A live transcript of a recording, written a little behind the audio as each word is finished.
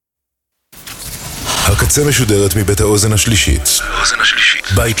הקצה משודרת מבית האוזן השלישית.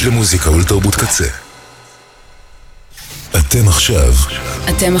 בית למוזיקה ולתרבות קצה. אתם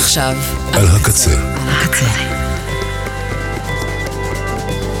עכשיו על הקצה.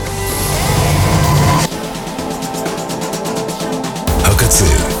 הקצה,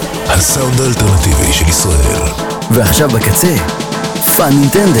 הסאונד האלטרנטיבי של ישראל. ועכשיו בקצה, פאן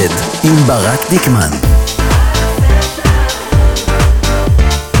אינטנדד עם ברק דיקמן.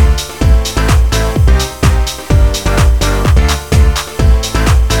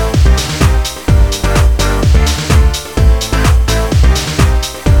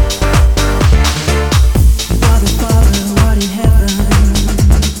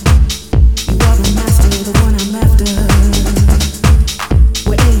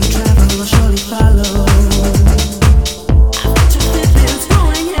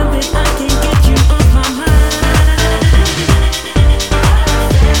 My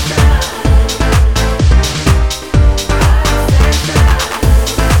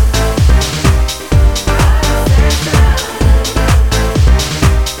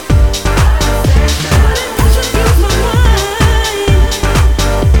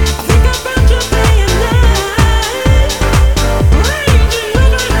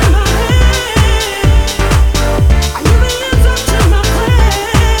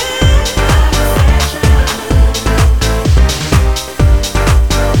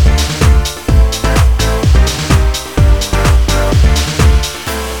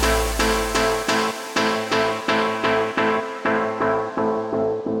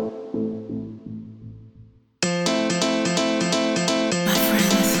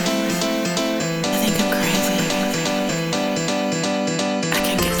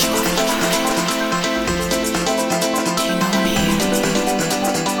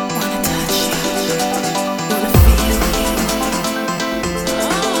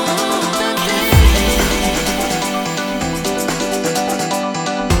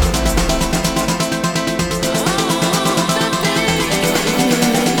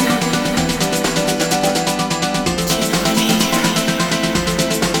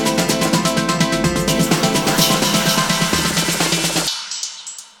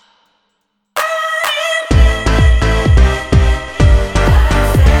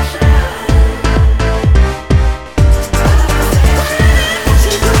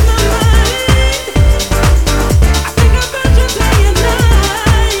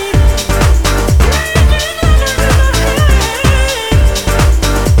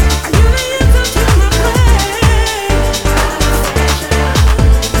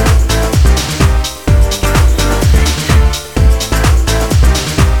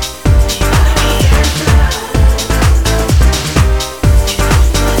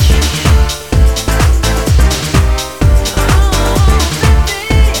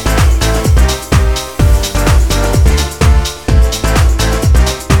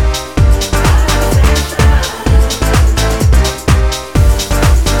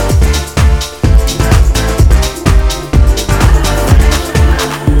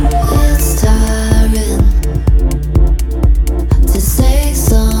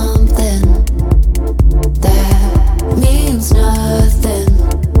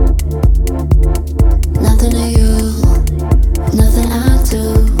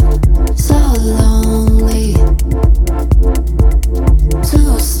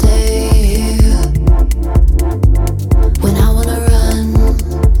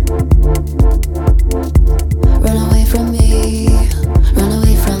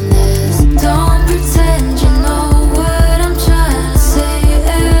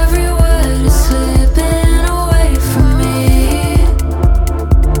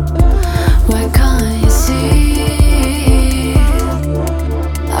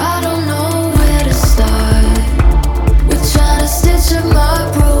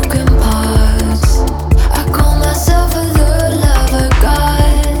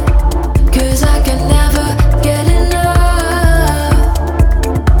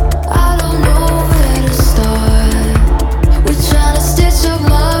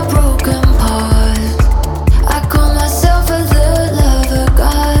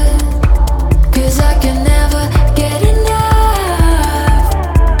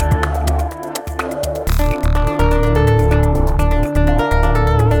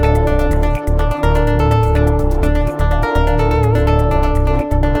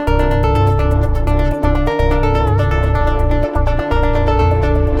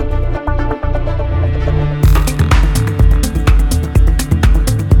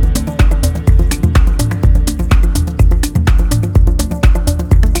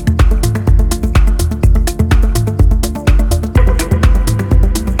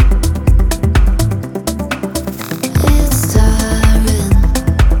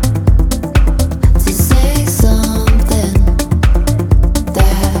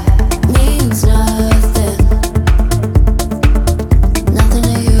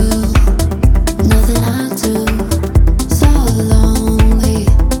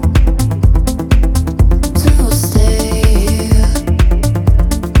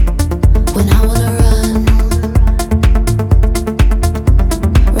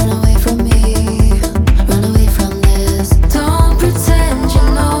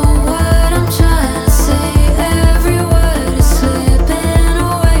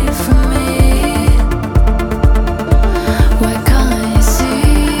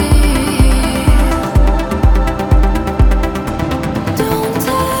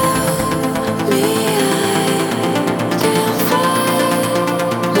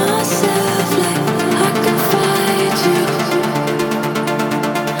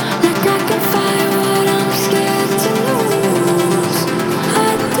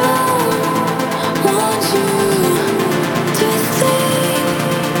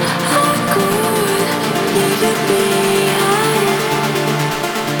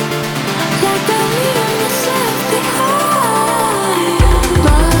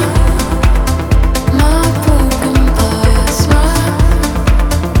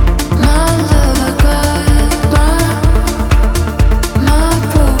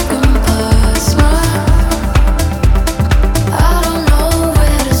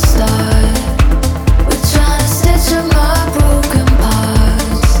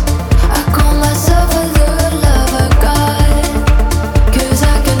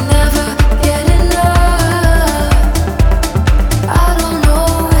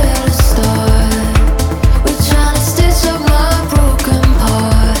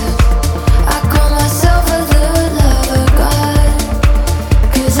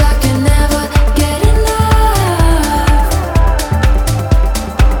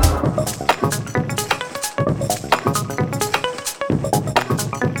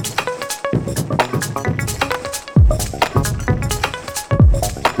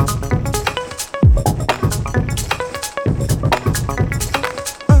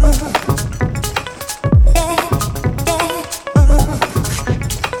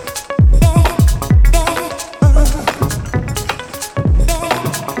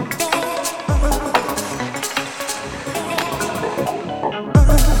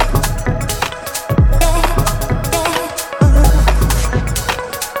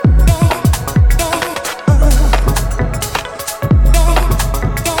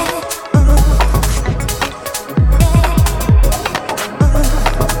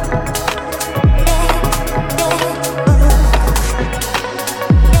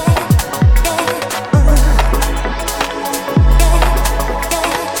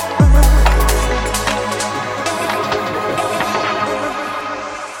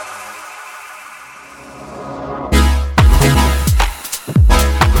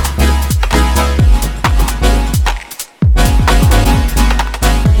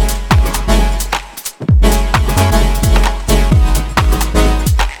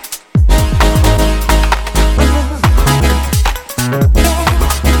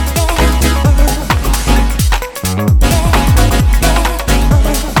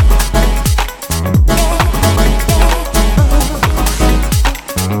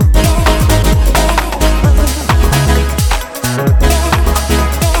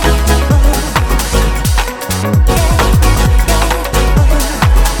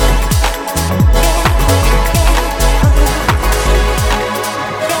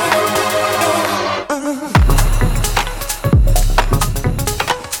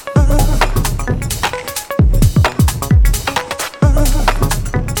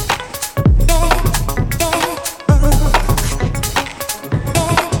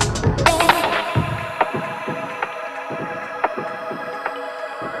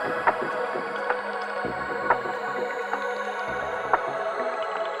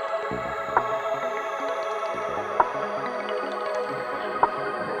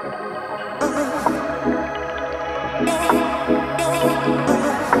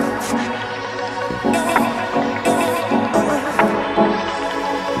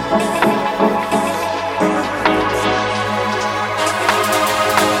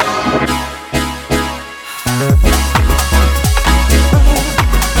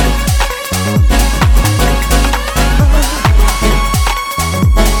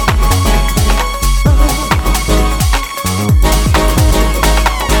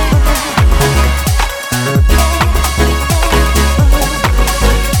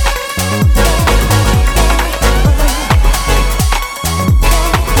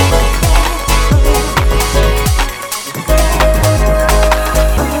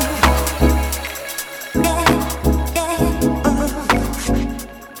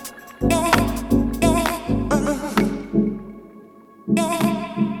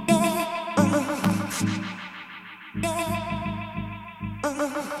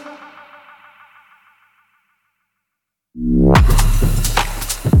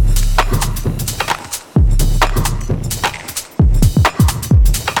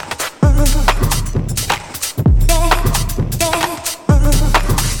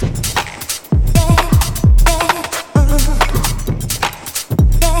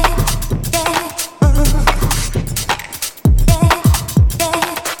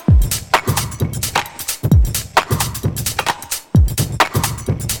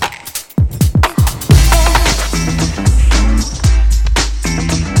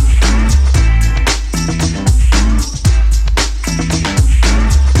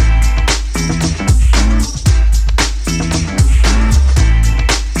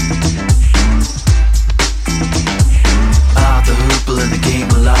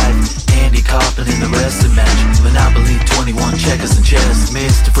guest,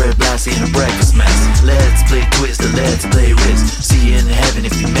 Mr. Fred Blassie in a breakfast mess. Let's play Twister, let's play Risk. See you in heaven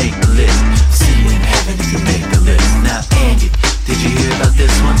if you make the list. See you in heaven if you make the list. Now Andy, did you hear about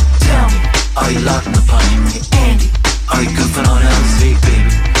this one? Tell me, are you locked in the punch? Hey Andy, are you goofing on Alice? Hey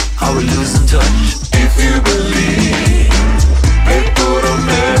baby, are we losing touch? If you believe they put a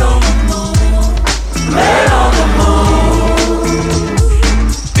man on the moon, man on the moon.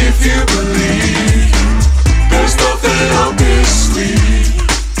 If you believe there's nothing up his sleeve,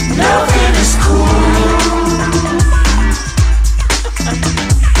 nothing is cool.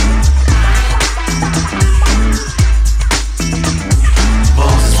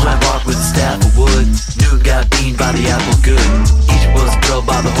 Moses went walk with a staff of wood. Newton got beaten by the apple good. Egypt was drilled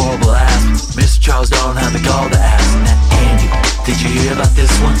by the horrible asp. Mr. Charles Darwin had the gall to ask. Now Andy, did you hear about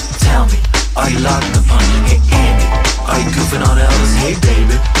this one? Tell me, are you locked in the punch? Hey Andy, are you goofing on Elvis? Hey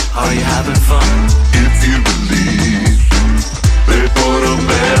baby, are you having fun? If you believe they put a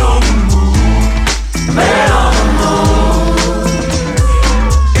man on the moon, man on the moon.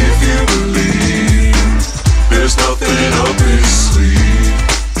 If you believe there's nothing up his sleeve,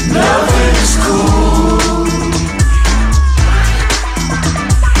 nothing is cool.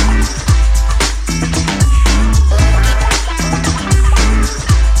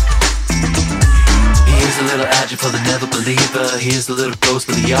 Here's a little adjunct for the never believer. Here's a little ghost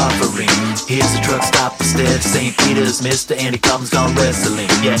for the offering. Here's the truck stop instead of St. Peter's. Mr. Andy Commons gone wrestling.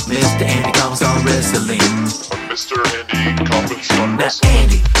 Yeah, Mr. Andy Commons gone wrestling. Mr. Andy Commons gone Now wrestling.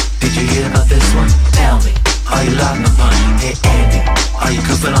 Andy, did you hear about this one? Tell me, are you locked in the punch? Hey Andy, are you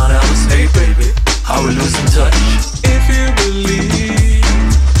goofing on Elvis? Hey baby, are we losing touch? If you believe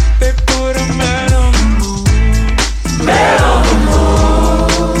they put a man on the moon, man on the moon.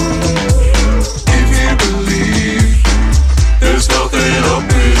 If you believe there's nothing up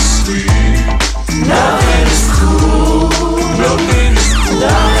his sleeve, nothing is cool, nothing is cool,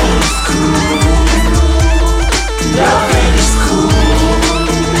 nothing is cool, nothing is cool.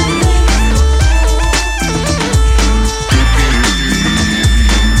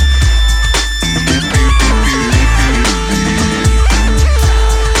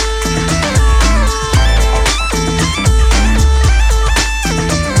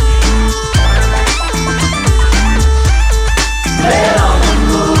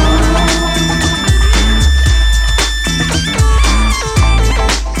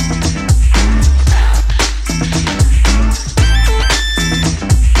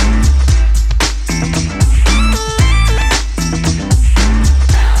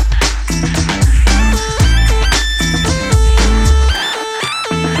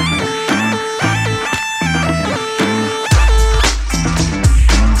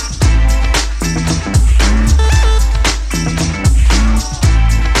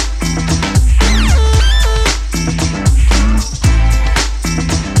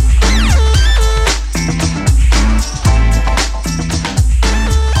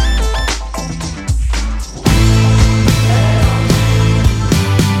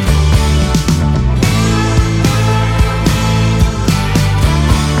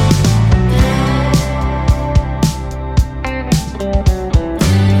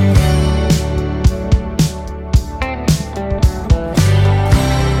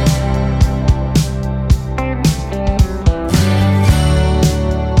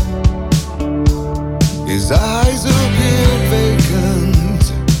 His eyes appeared vacant.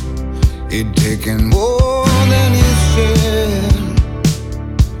 He'd taken more than his share,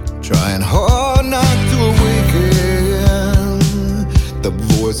 trying hard not to awaken the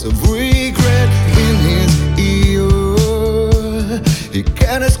voice of regret in his ear. He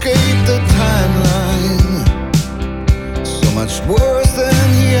can't escape the timeline, so much worse than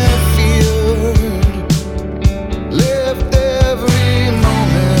he had feared. Lived every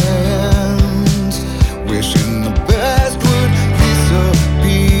moment wishing the past would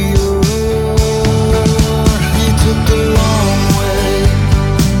disappear. He took the long way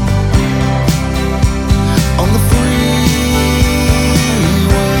on the freeway.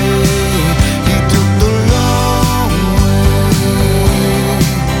 He took the long way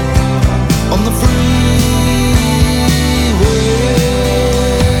on the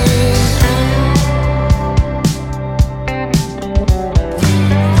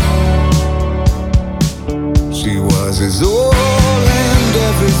She was his all and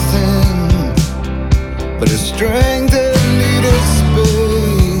everything, but his strength had needed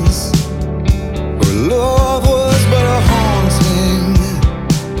space. Her love was but a haunting.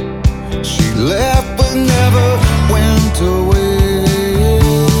 She left but never went away.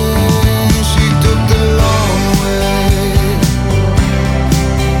 She took the long way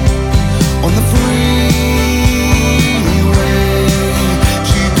on the freeway.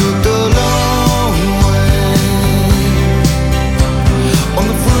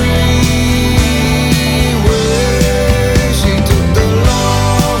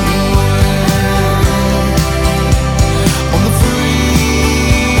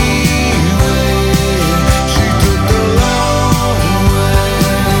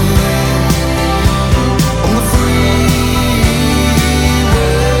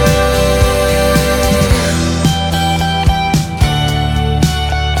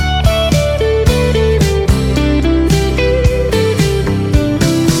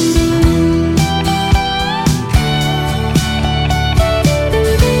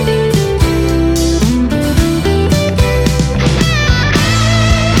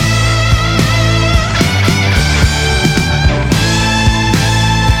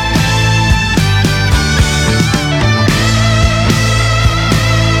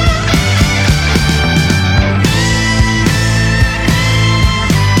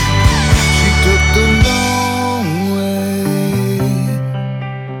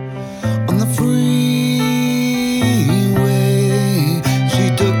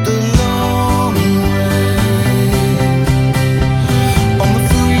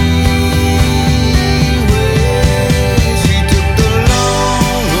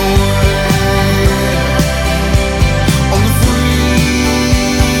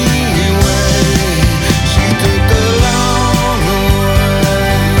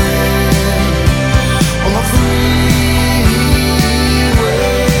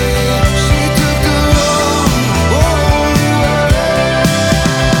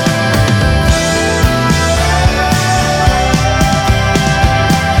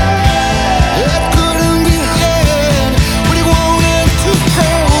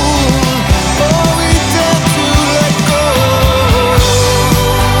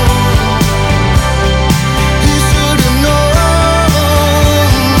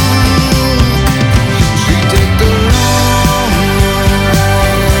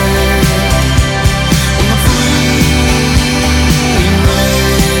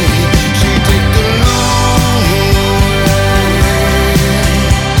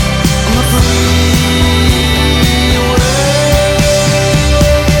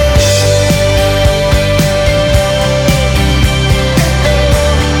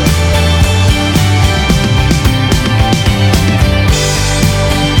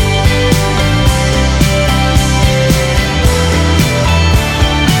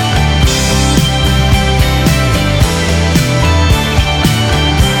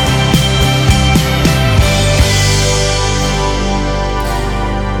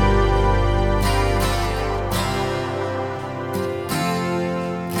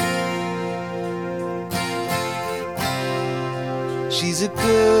 She's a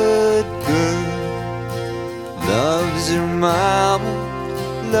good girl, loves her mama,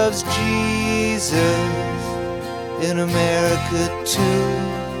 loves Jesus, in America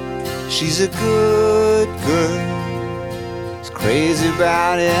too. She's a good girl, is crazy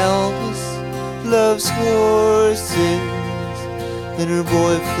about Elvis, loves horses, and her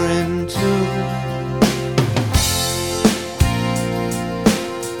boyfriend too.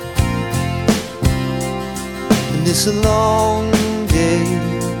 And it's a long day,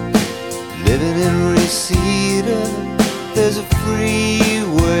 living in Reseda. There's a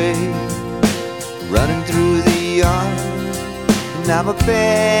freeway running through the yard, and I'm a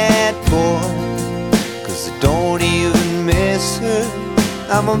bad boy, 'cause I don't even miss her.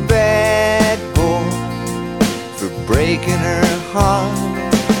 I'm a bad boy for breaking her heart.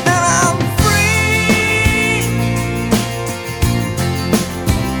 And I'm free,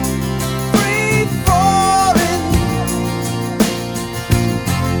 free falling.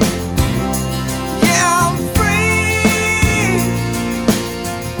 Yeah, I'm free,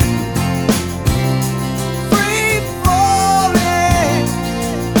 free falling.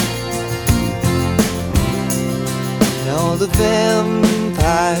 And all the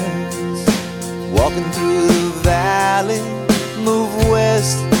vampires walking through the valley move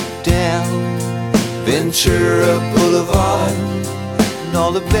west down Ventura Boulevard, and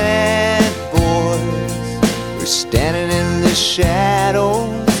all the bad boys are standing in the shadows,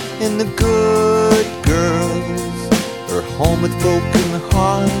 and the good girls are home with broken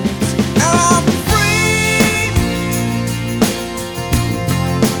hearts. And I'm free,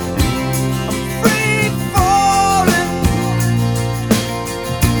 I'm free falling.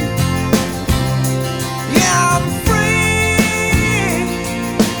 Yeah, I'm free,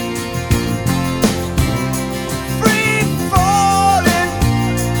 free falling.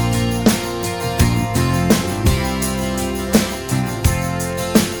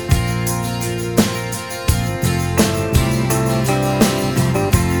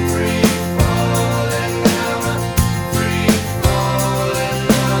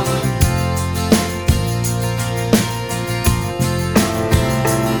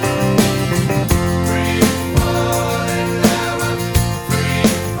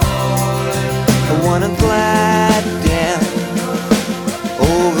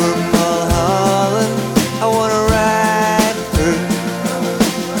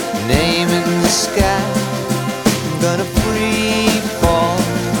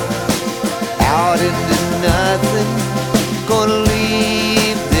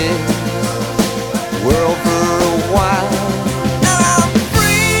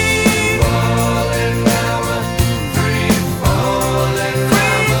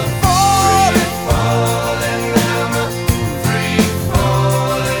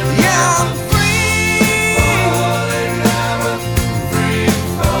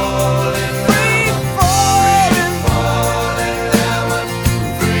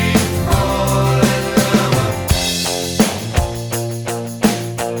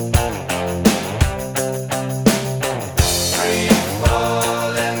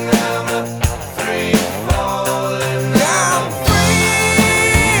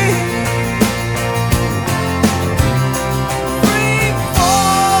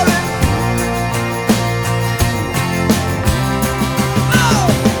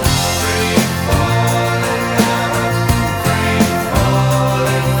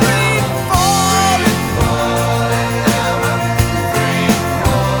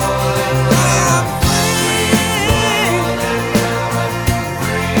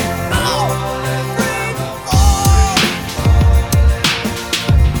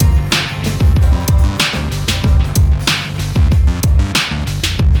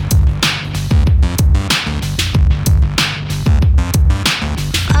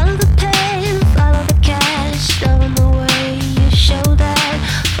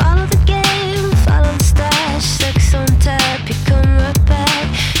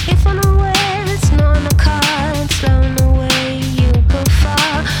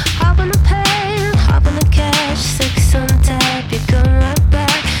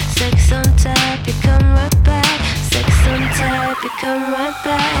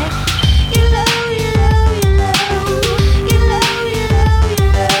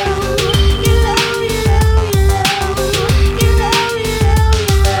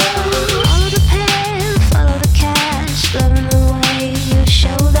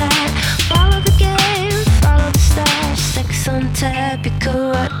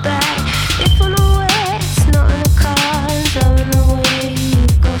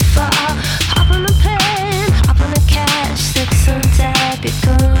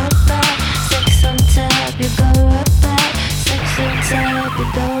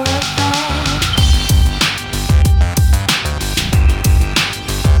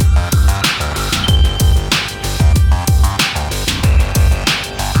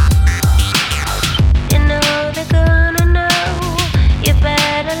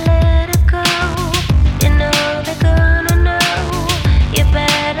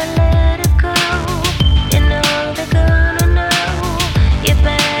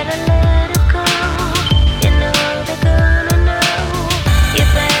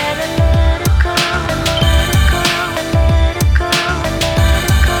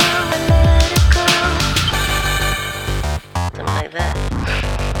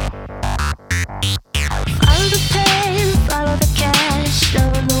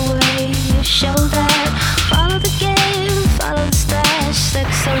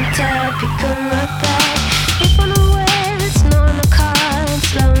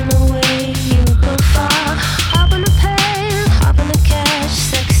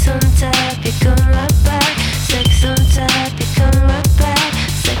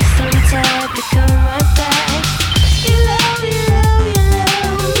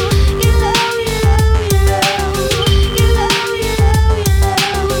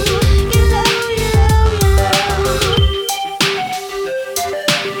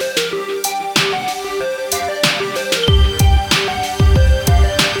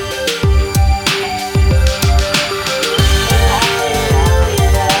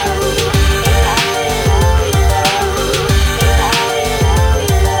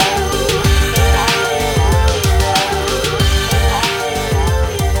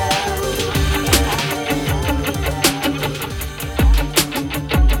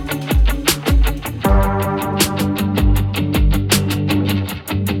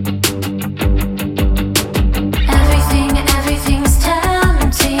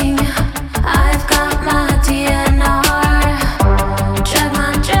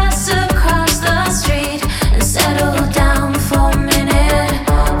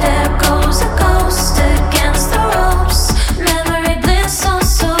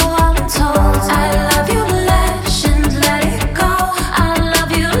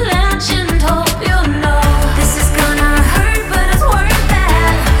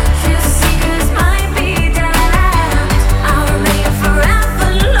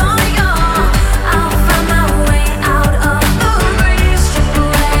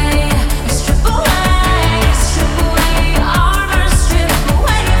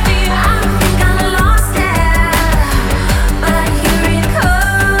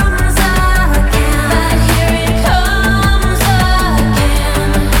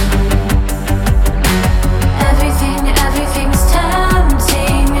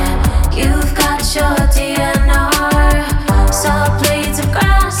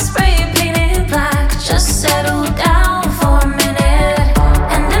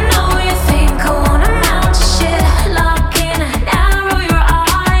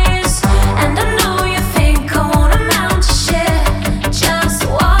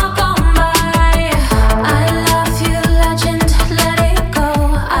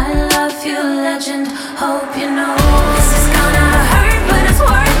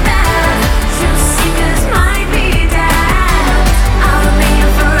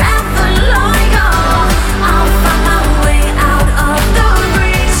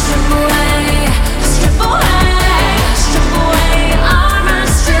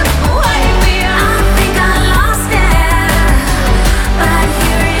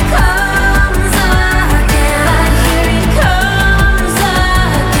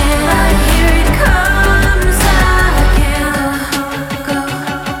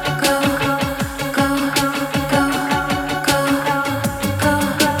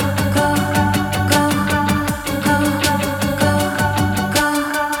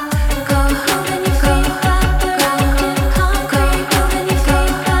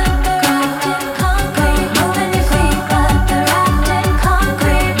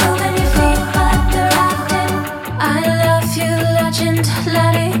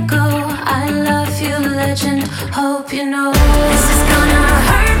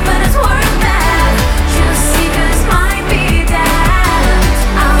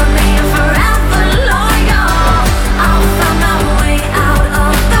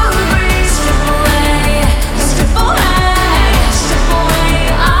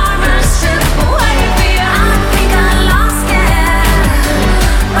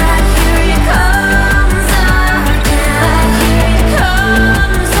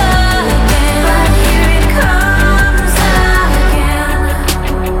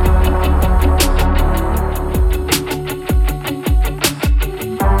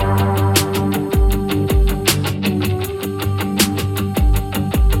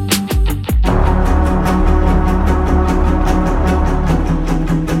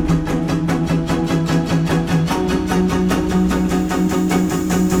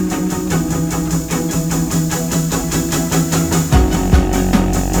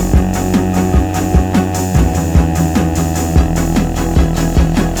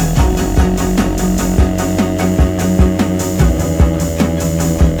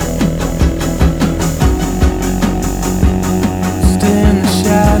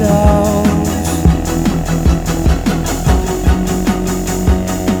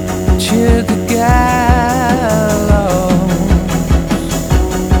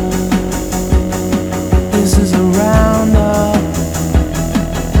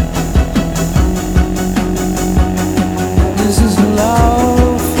 This is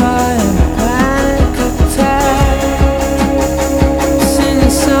love flying past.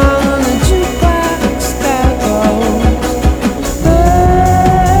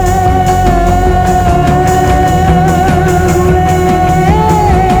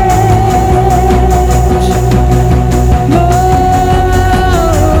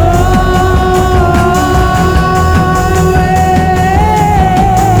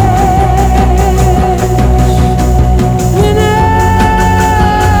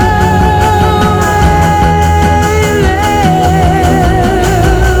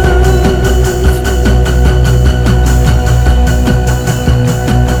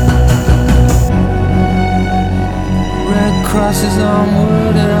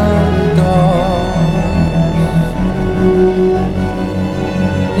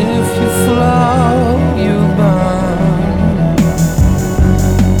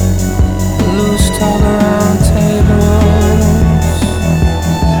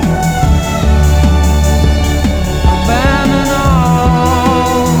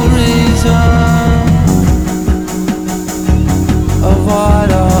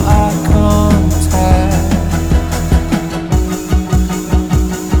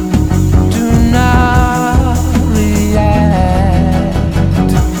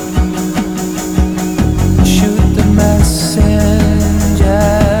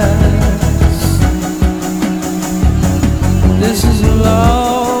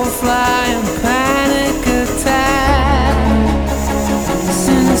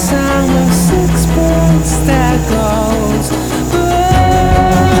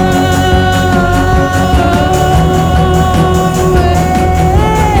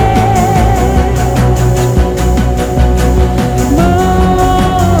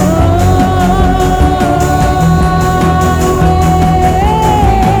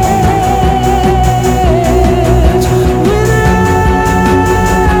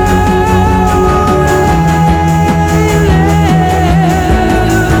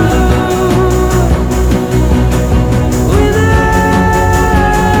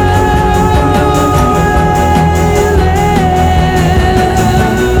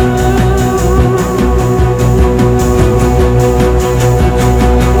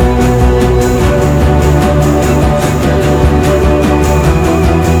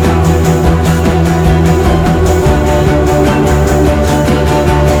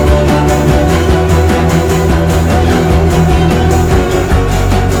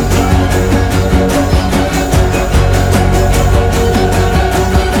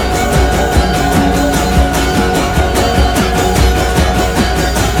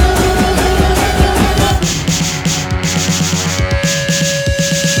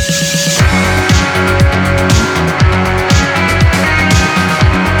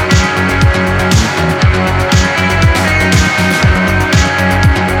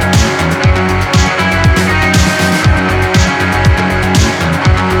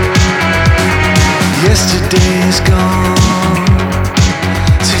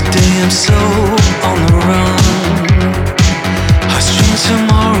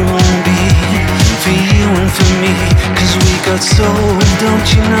 heart soul,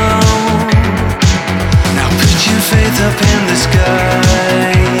 don't you know? Now put your faith up in the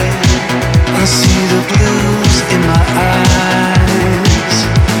sky. I see the blues in my eyes.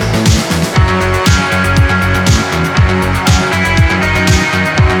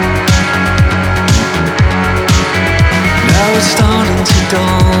 Now it's starting to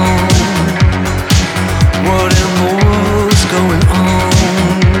dawn. What in the world's going on?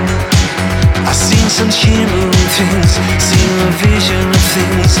 I've seen some shimmering things, seen a vision of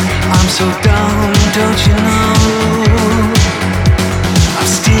things. I'm so down, don't you know? I'm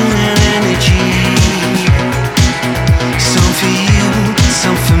stealing energy. Some for you,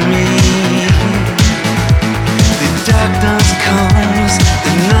 some for me. The darkness comes,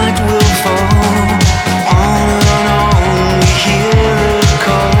 the night will fall. On and on, we hear the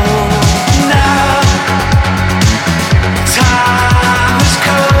call. Now, time has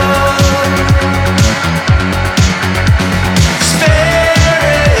come.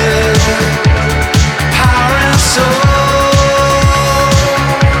 Spirit, power and soul.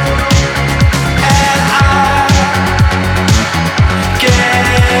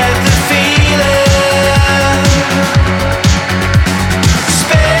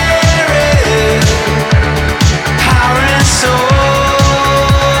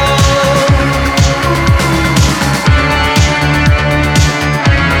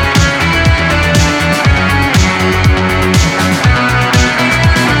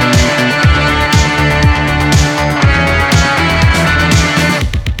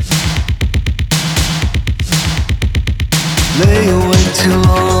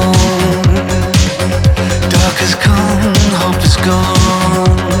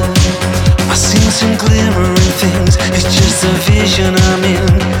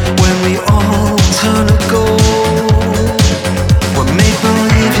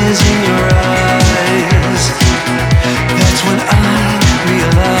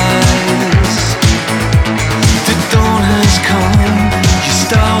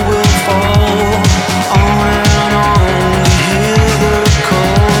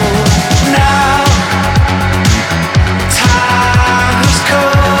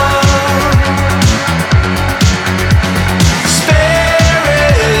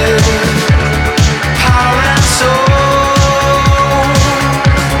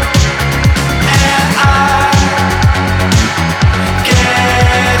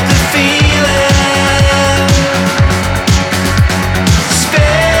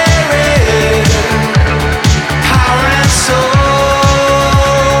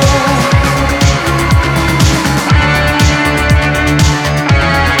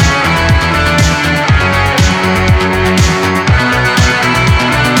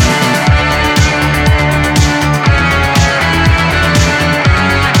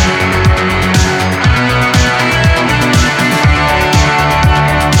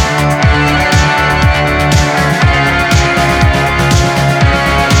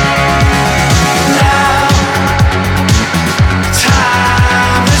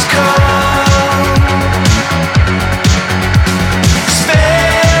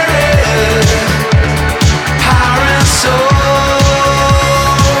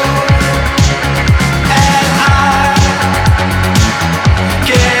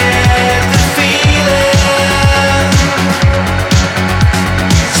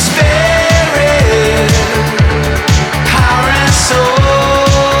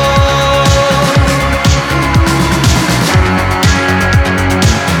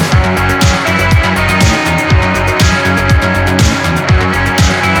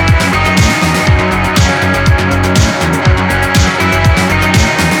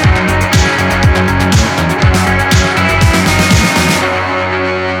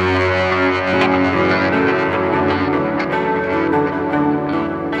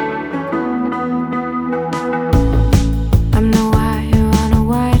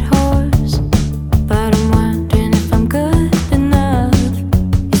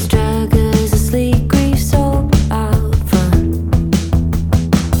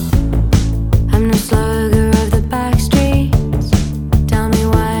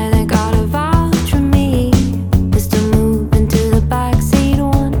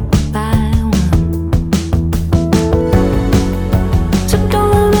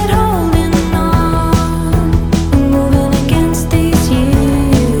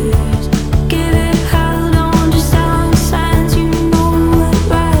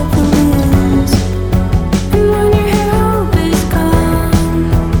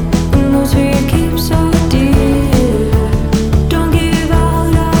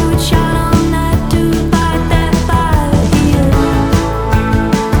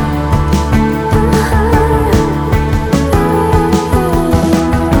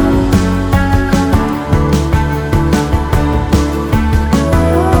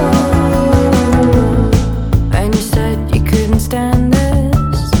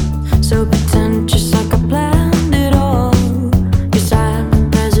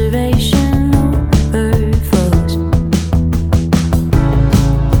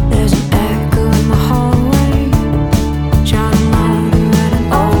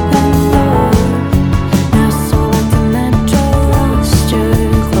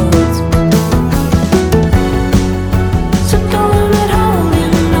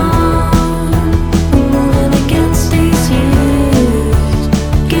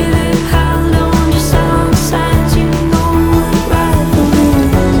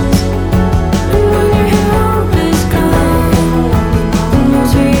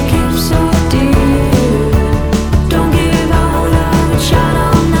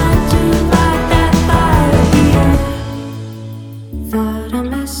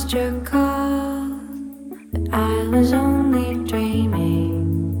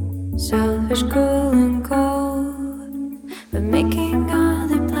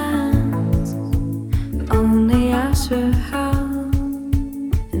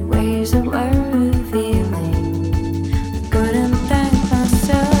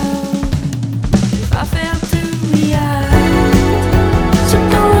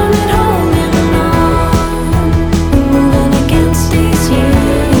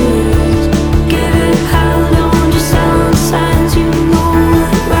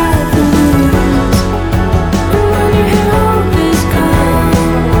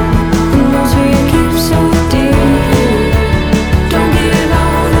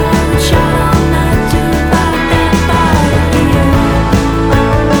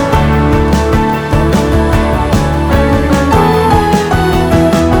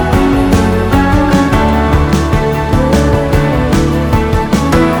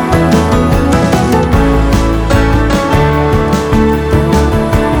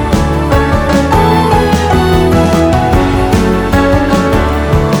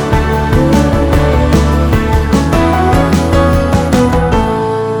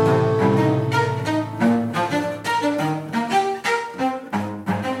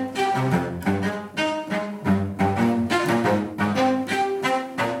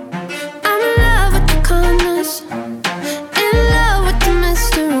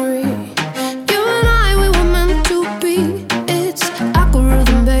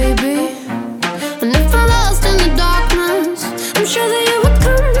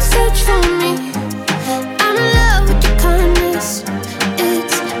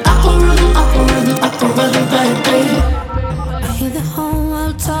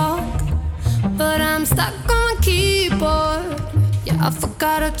 I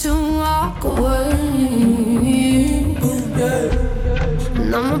forgot how to walk away.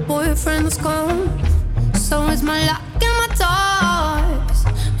 Now my boyfriend is gone, so is my lock and my toys.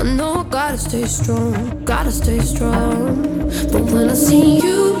 I know I gotta stay strong, gotta stay strong. But when I see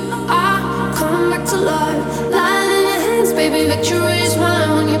you, I come back to life. Lying in your hands, baby, victory is mine.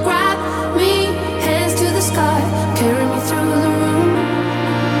 When you grab me, hands to the sky, carry me through the room.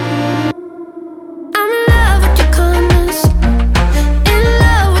 I'm in love with your kindness, in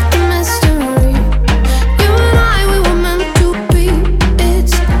love with the mystery. You and I, we were meant to be.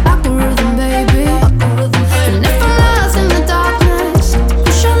 It's like a rhythm, baby. And if I'm lost in the darkness,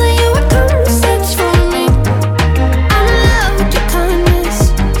 I'm sure that you would come and search for me. I'm in love with your kindness.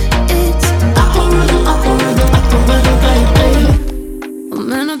 It's like a rhythm, baby. Oh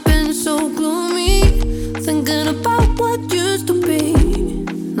man, I've been so gloomy, thinking about what used to be.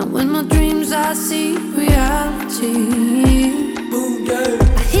 Now in my dreams I see reality.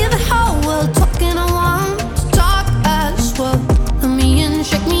 I hear the whole world talking, I want to talk as well. Let me in,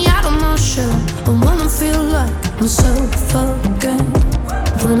 shake me out of my shell. I wanna feel like myself again.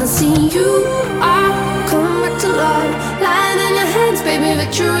 When I see you, I come back to life. Lying in your hands, baby,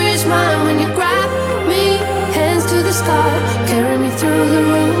 victory is mine. When you grab me, hands to the sky, carry me through the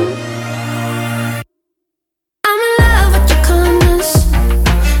room. I'm in love with your kindness,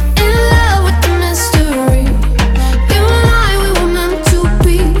 in love with the mystery. You and I, we were meant to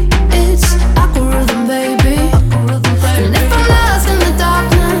be. It's like a rhythm, baby. And if I'm lost in the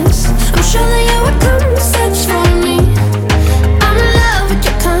darkness, I'm sure that you would come and search for me. I'm in love with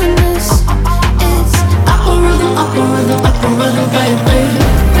your kindness. It's like a rhythm, baby.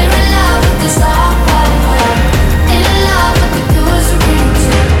 We're in love with the starlight, in love with the pure dreams.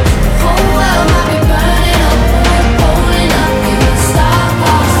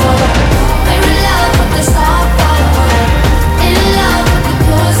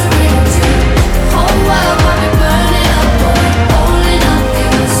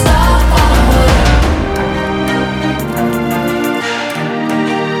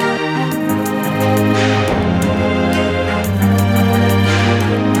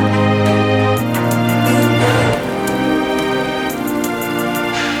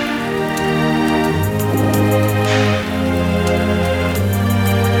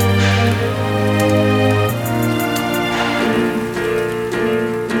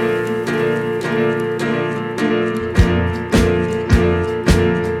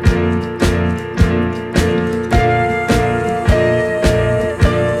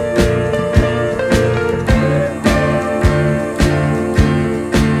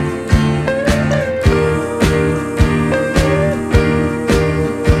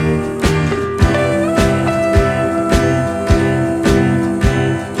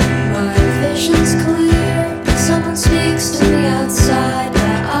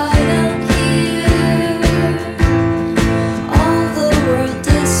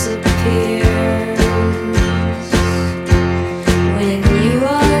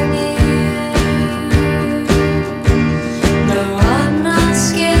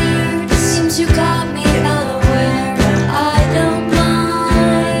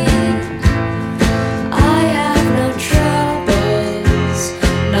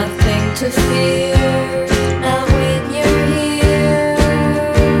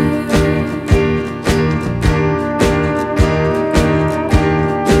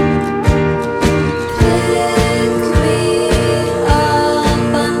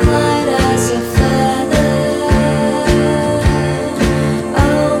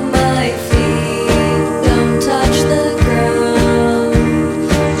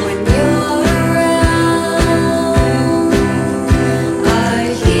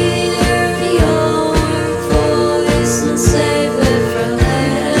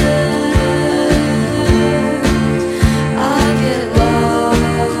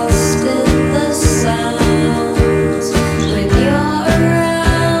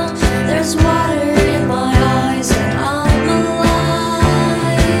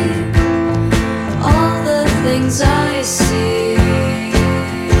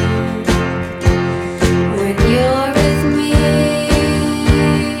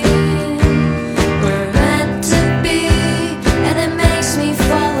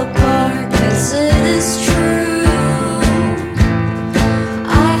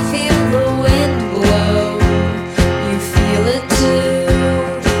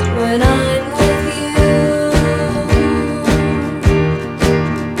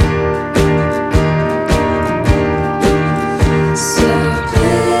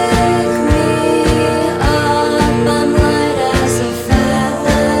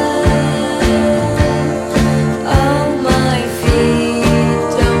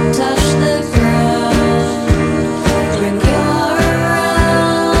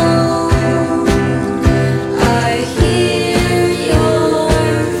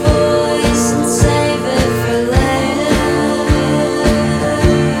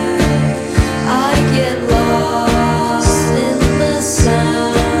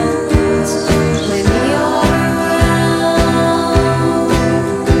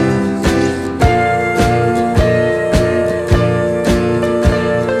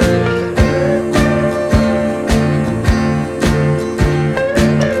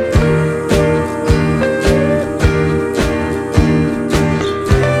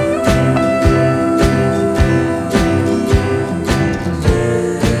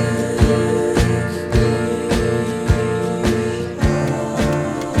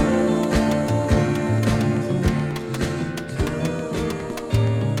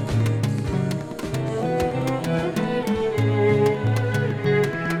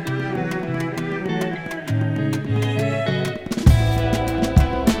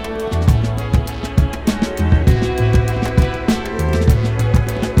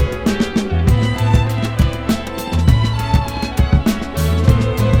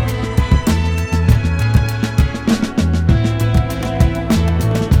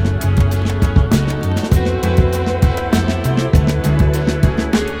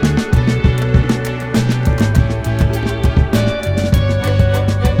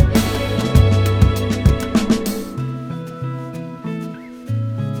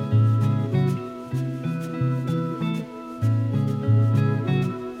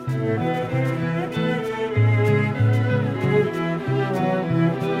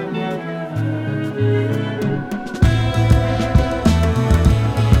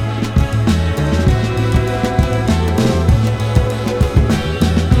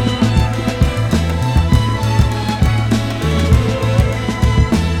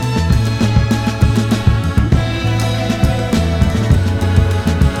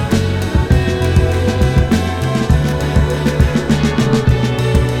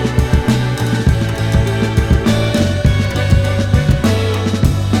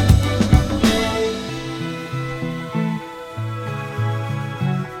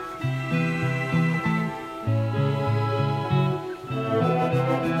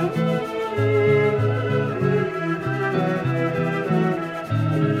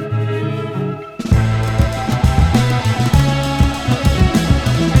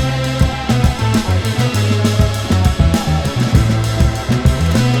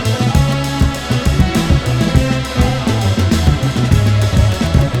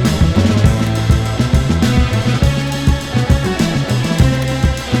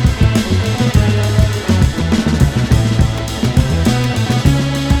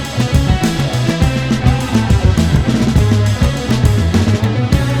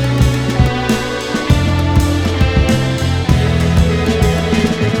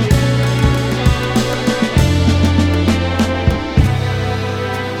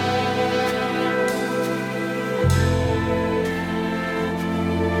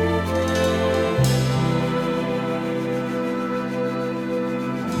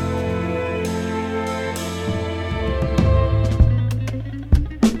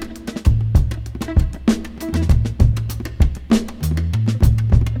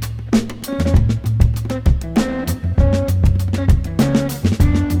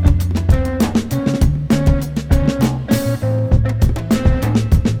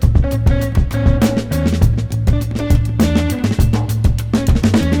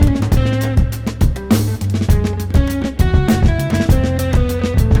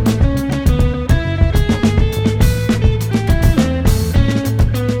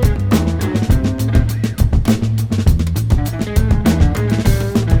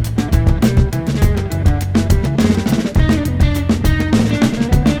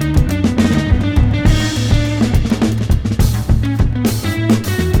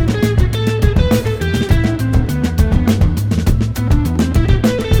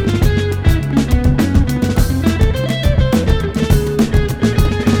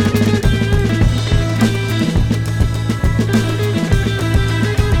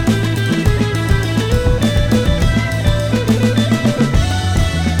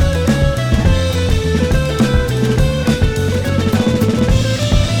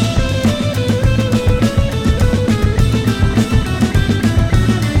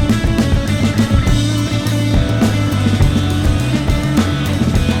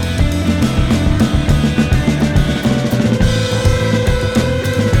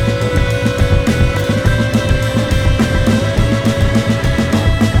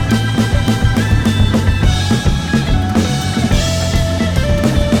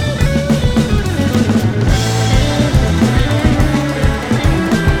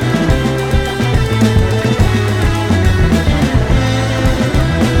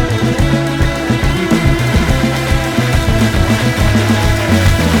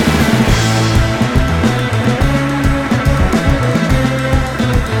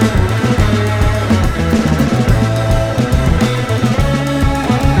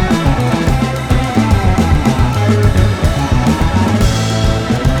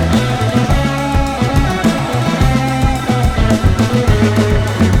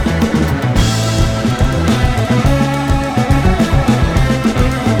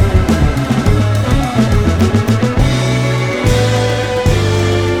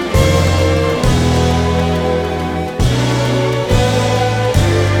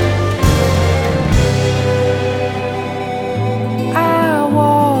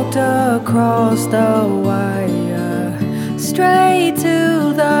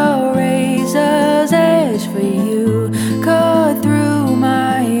 the razor's edge for you, cut through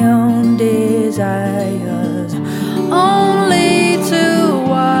my own desires, only to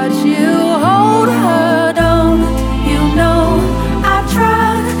watch you hold her. Don't you know I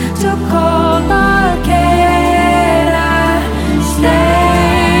tried to call, but can I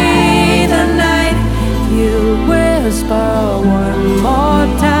stay the night? You whisper one more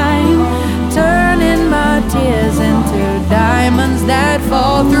time, turning my tears into diamonds that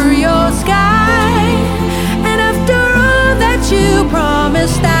fall through your sky. And after all that you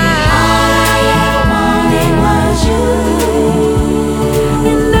promised, all I ever wanted was you.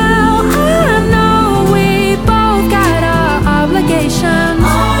 And now I know we both got our obligations.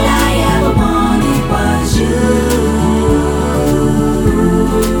 All I ever wanted was you.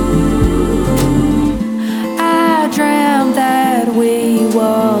 I dreamt that we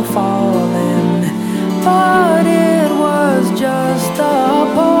were falling, but it was just the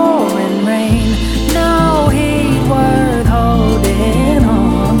pouring rain. No heat worth holding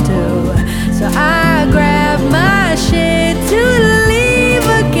on to, so I grabbed my shit to leave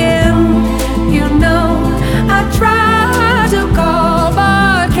again. You know I tried to call,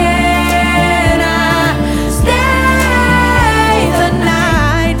 but can I stay the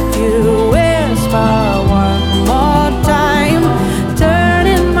night? You whisper one more time,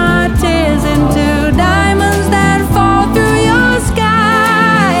 turning my tears into diamonds that fall through your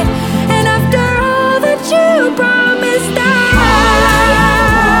sky. And after all that you promised, I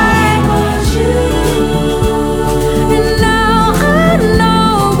was you. And now I know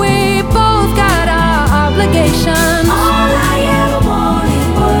we both got our obligations. All I ever wanted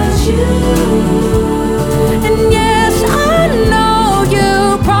was you. And yes, I know you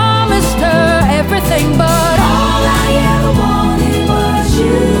promised her everything, but all I ever wanted was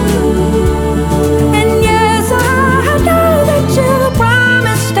you. And yes, I know that you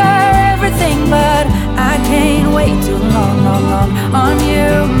promised her everything, but I can't wait too long, long, long on you,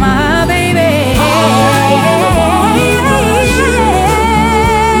 my baby.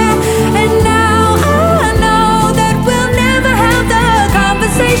 And now I know that we'll never have the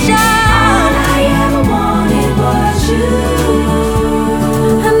conversation. All I ever wanted was you.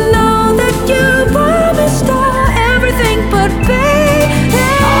 I know that you promised her everything, but baby,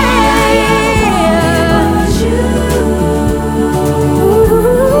 all I ever wanted was you.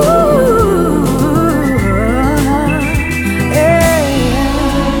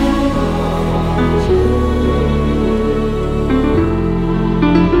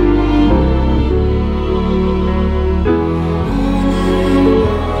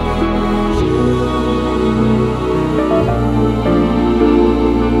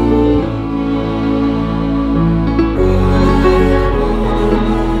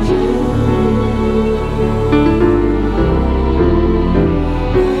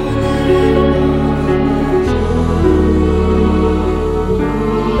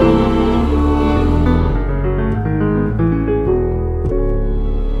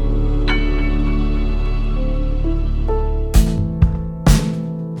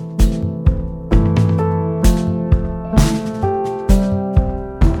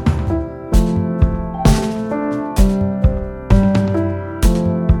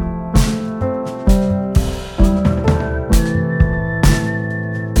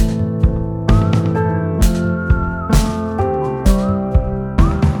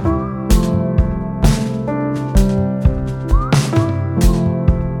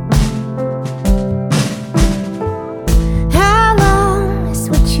 How long is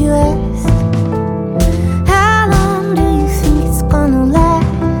what you asked? How long do you think it's gonna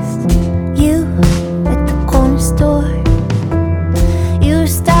last? You at the corner store, you were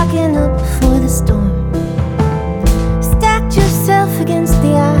stocking up before the storm. Stacked yourself against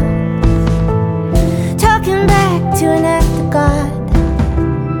the odds, talking back to an act of God.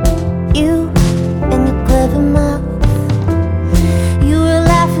 You and your clever mouth, you were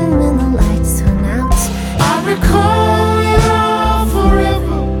laughing when the lights went out. I recall it all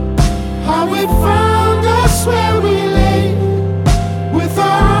forever, how it found us where we lay, with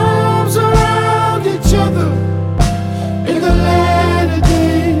our arms around each other, in the latter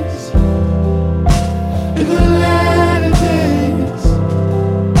days, in the latter days.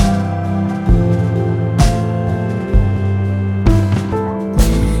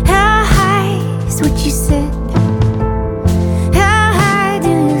 How high is what you said? How high do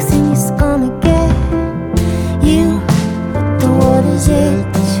you think it's gonna get? You at the water's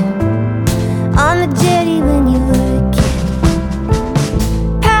edge, on the jetty when you were a kid,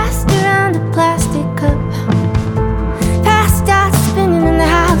 passed around a plastic cup, passed out spinning in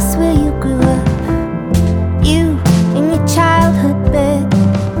the house where you grew up. You in your childhood bed,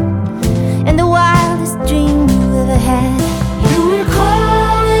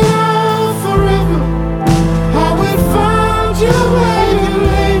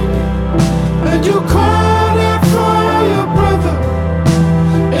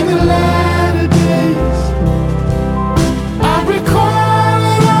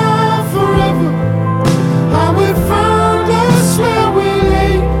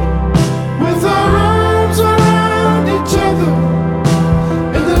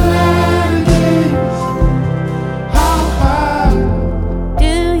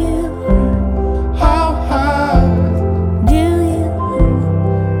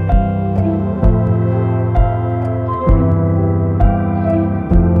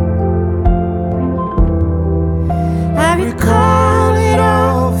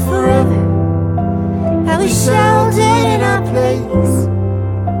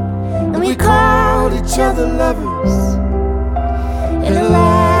 other lovers in the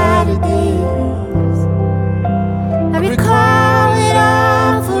latter days. I recall it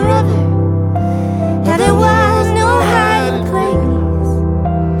all forever, how there was no hiding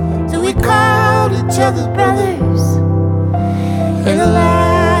place, so we called each other brothers in the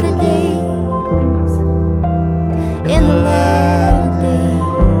latter days, in the latter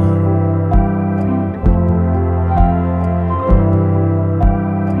days.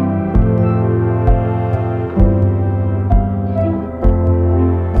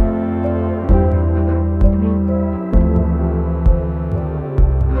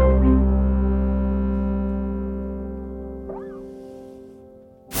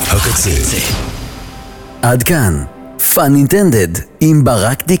 הקצה. עד כאן, Fun Intended עם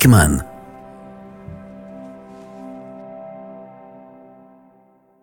ברק דיקמן.